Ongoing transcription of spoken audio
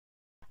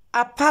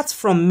Apart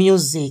from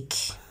music,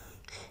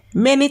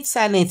 many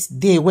talents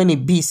dey when e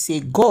be say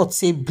God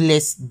say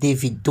bless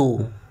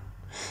Davido.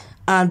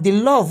 And the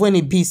love when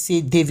e be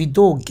say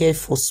Davido get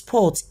for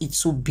sport e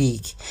too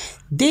big.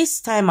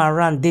 This time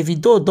around,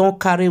 Davido don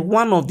carry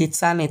one of the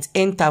talent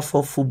enter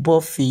for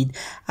football field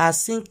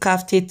as him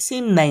captain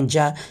Team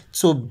Naija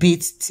to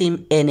beat Team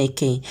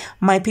Heniken.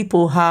 My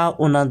people, how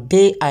una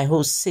dey? I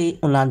hope say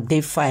una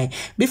dey fine.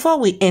 Before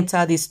we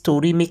enter this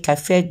story, make I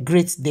first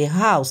greet the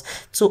house.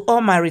 To all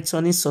my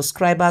returning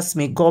subscribers,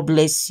 may God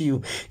bless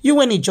you. You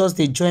when you just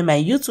dey join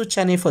my YouTube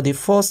channel for the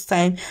first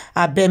time,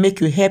 abeg make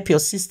you help your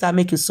sister,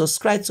 make you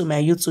subscribe to my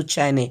YouTube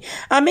channel,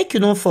 and make you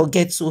don't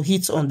forget to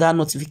hit on that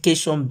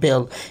notification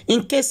bell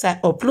in case I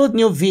upload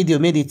new video,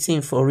 make the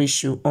thing for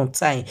reach you on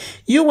time.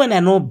 You when I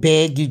no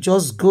beg, you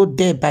just go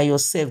there by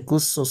yourself, go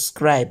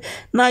subscribe.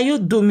 Now you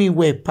do me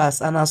well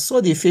pass, and I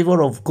saw the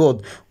favor of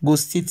God go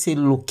still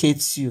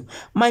locate you.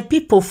 My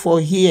people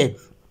for here,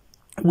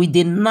 we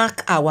dey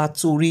knack our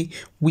tori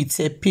with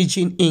a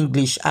pidgin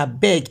English.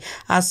 Abeg,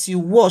 as you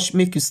watch,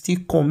 make you still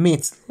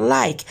comment,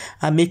 like,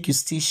 and make you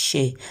still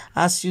share.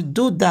 As you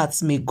do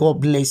that, may God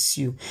bless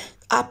you.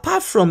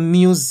 Apart from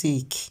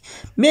music,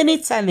 many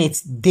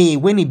talents dey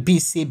when e be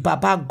say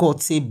Baba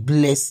God say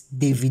bless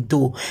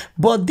Davido.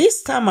 But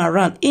this time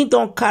around, he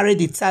don carry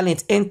the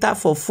talent enter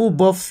for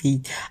football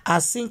field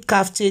as him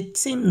captain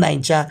Team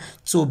Naija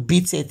to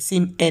beat a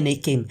Team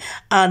Heniken.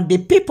 And the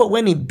people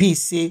when e be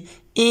say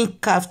in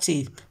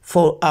captain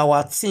for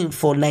our team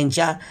for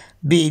Naija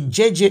be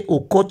JJ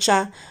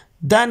Okocha,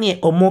 Daniel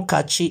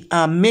Omokachi,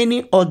 and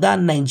many other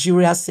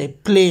Nigeria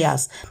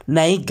players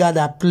na he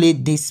gather play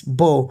this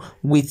ball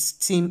with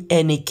Team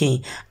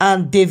Heniken.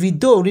 And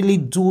Davido really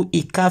do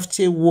a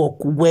captain work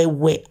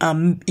well,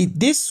 and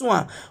this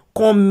one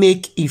come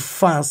make e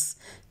fans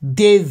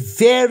dey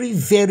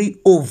very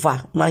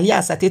over. Now here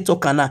as I take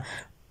talk now,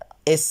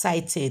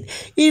 excited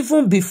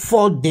even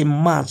before the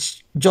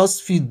match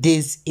just few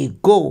days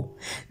ago.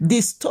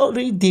 The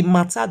story, the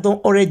matter don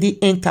already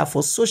enter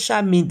for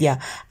social media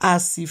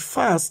as the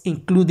fans,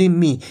 including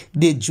me,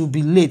 dey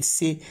jubilate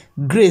say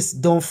grace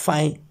don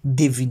find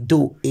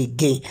Davido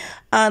again.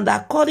 And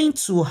according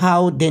to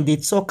how dem dey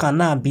talk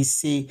now be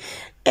say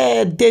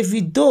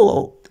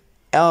Davido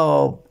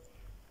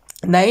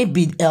na him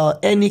be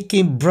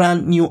Heniken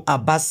brand new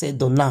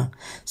ambassador now.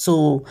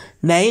 So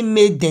na him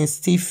made them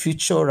still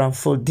feature am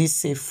for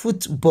this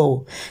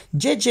football.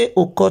 JJ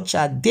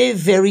Okocha dey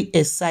very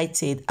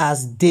excited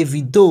as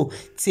Davido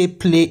take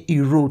play a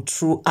role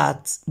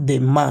throughout the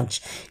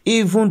match.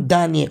 Even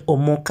Daniel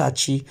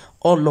Omokachi,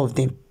 all of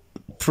them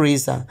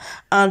praise am.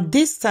 And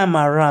this time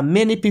around,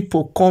 many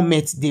people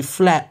comment dey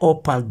fly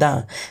up and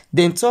down.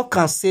 Dem talk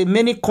and say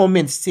many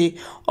comments say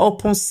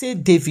upon say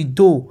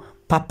Davido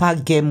papa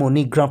get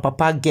money,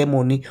 grandpapa get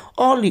money,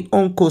 all the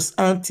uncles,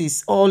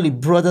 aunties, all the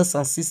brothers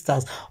and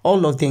sisters,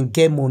 all of them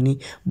get money.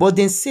 But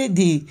then say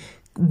the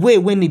way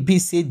when it be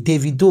say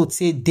Davido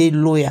say they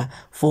lawyer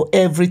for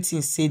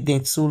everything, say they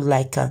too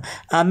like her.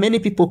 And many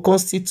people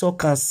constantly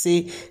talk and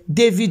say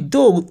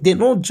Davido, they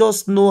don't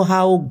just know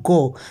how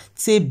God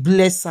say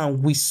bless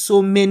am with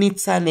so many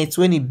talents.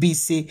 When it be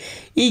say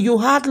you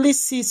hardly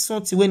see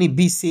something when it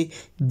be say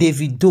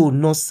Davido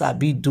no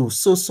sabi do.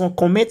 So some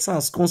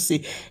commenters can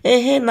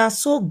say na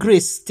so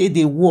grace stay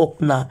dey work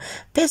now.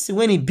 Person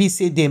when it be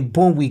say them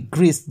born with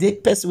grace, the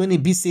person when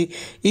it be say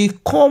he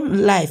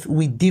come life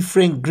with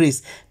different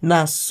grace.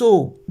 Now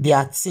so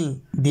their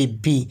thing they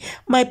be.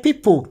 My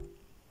people,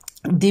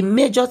 the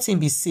major thing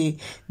be say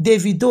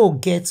Davido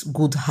gets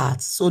good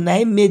heart, so now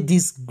he made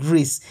this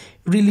grace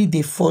really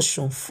the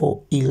fortune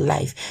for a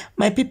life.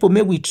 My people,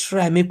 may we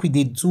try, make we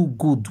dey do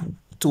good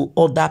to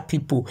other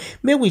people.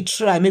 May we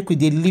try, make we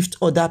dey lift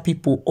other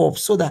people up,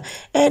 so that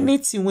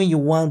anything when you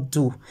want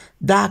do,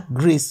 that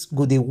grace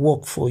go dey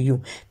work for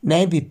you.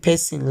 Now be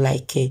person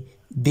like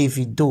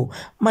Davido.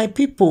 My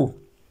people,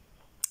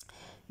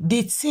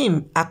 the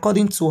team,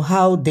 according to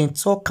how they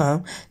talk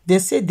am, they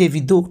say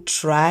Davido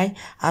try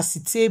as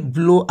it take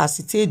blow, as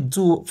it take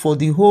do for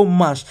the whole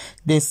match.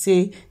 They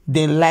say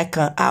they like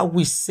am. I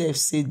wish self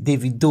say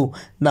Davido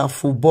now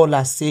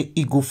footballer, say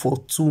he go for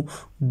too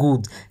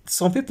good.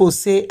 Some people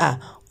say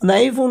now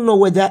even know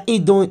whether he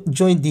don't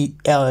join the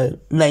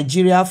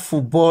Nigeria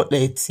football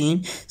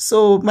team.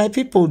 So my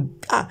people,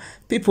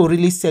 people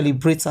really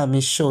celebrate am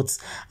in short.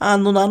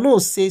 And I know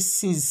say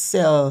since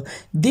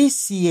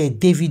this year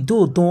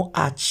Davido don't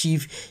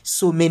achieve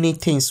so many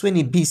things. When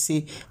it be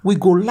say we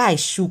go like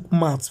shook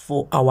mouth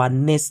for our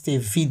next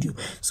video.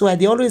 So I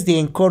always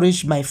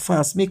encourage my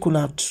fans, make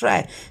una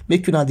try,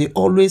 make una they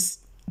always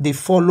they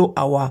follow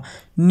our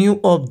new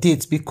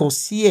updates,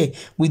 because here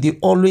we dey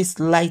always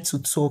like to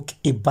talk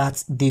about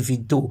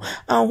Davido.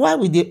 And why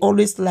we dey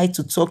always like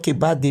to talk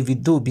about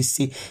Davido be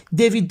say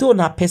Davido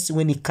na person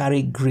when he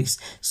carry grace.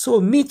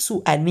 So me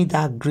too, I need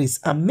that grace,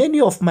 and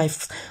many of my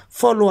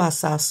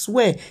followers, I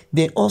swear,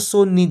 they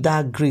also need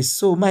that grace.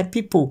 So my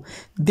people,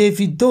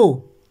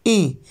 Davido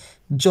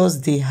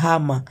just the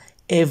hammer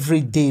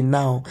every day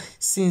now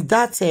since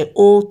that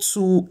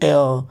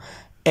O2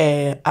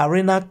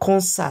 arena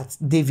concert,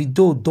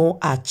 Davido don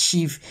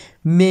achieve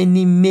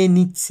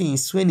many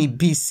things when e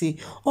be say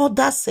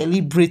other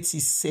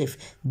celebrities sef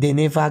they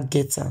never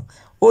get am.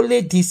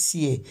 Only this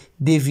year,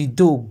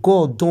 Davido,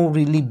 God don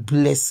really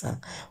bless am.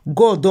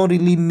 God don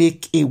really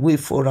make a way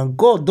for am.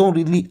 God don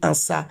really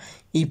answer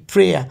a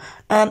prayer.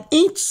 And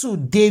him too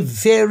dey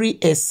very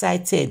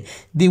excited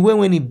the way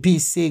when e be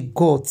say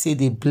God say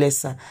dey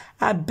bless am.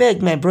 I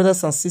beg my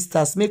brothers and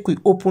sisters, make we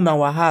open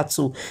our hearts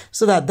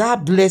so that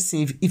that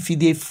blessing, if e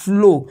dey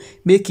flow,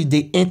 make e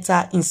dey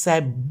enter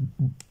inside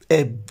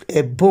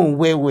a bone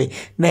well.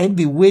 Na im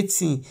be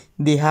wetin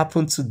dey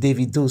happen to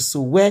Davido.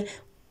 So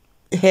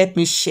help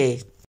me share.